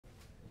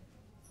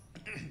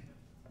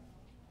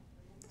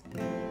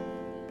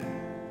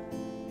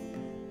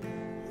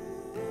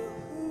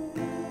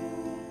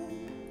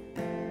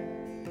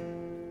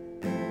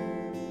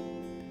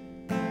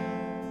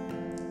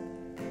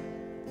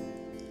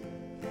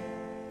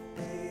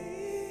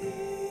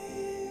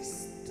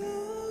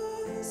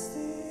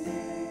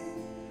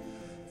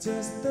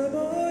Just a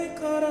boy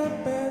caught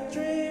up in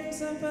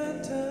dreams and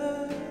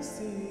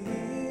fantasies.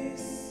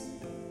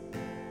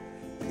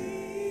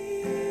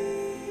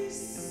 Please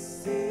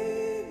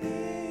see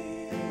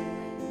me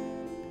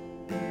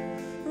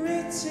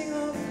reaching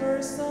out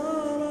for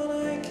someone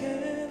I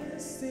can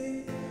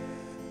see.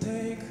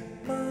 Take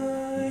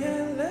my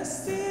hand,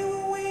 let's see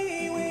when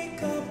we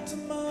wake up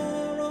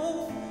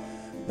tomorrow.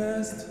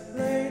 Best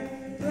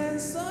laid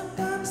plans,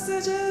 sometimes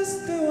they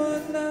just do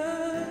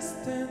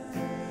understand.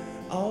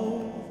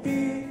 I'll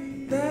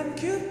be that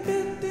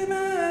Cupid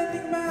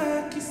demanding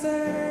back his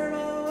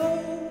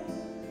arrow.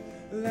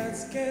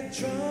 Let's get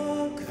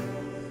drunk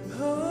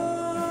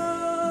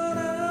on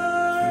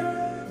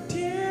our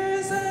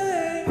tears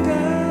and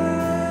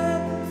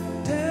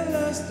God tell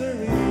us the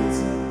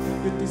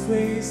reason youth is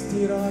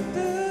wasted on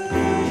the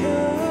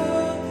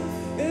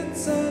young.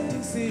 It's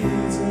hunting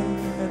season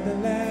and the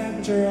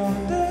lambs are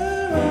on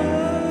the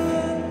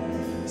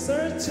run,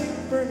 searching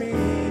for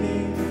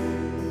meaning.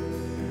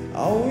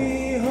 Are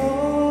we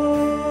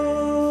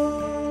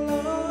all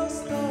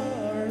lost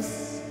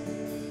stars?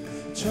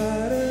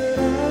 Try to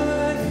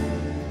light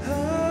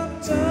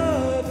up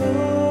the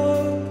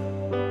dark.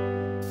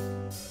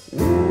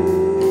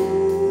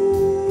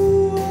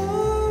 Ooh,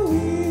 are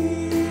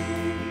we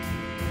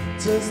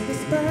just a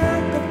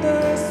speck of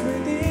dust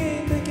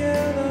within the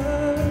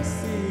galaxies?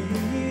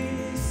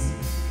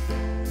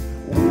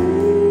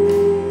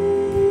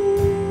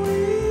 Ooh,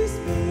 is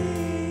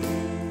me.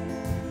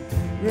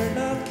 We're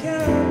not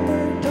counting.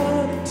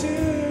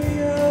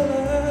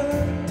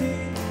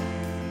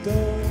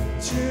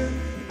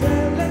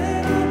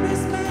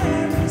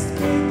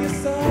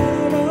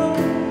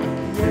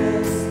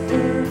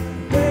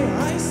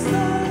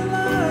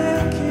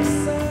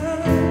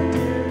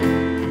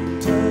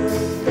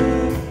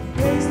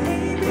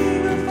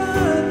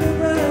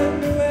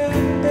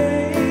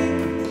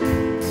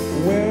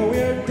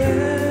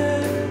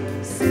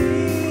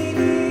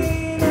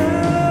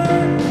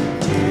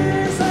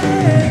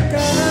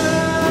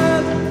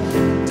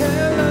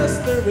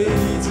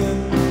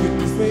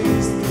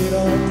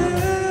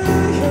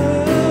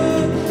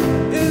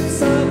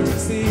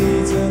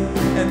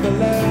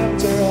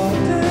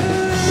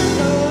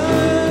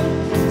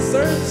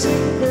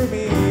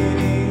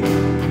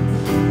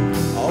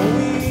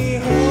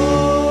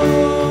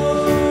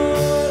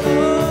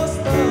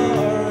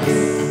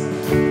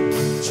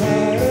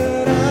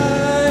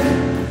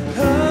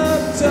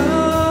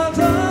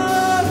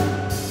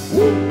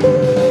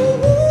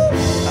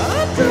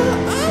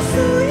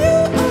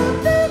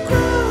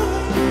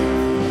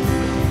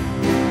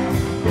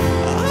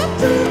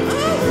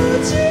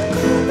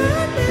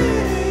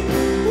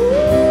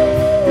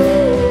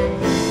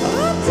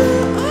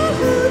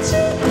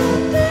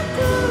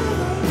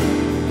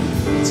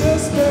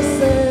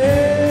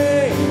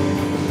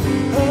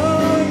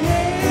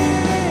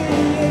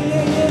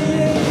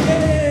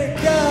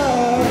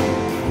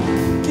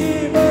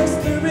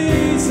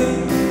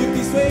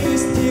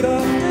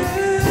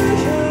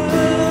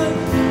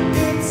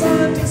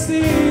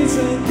 See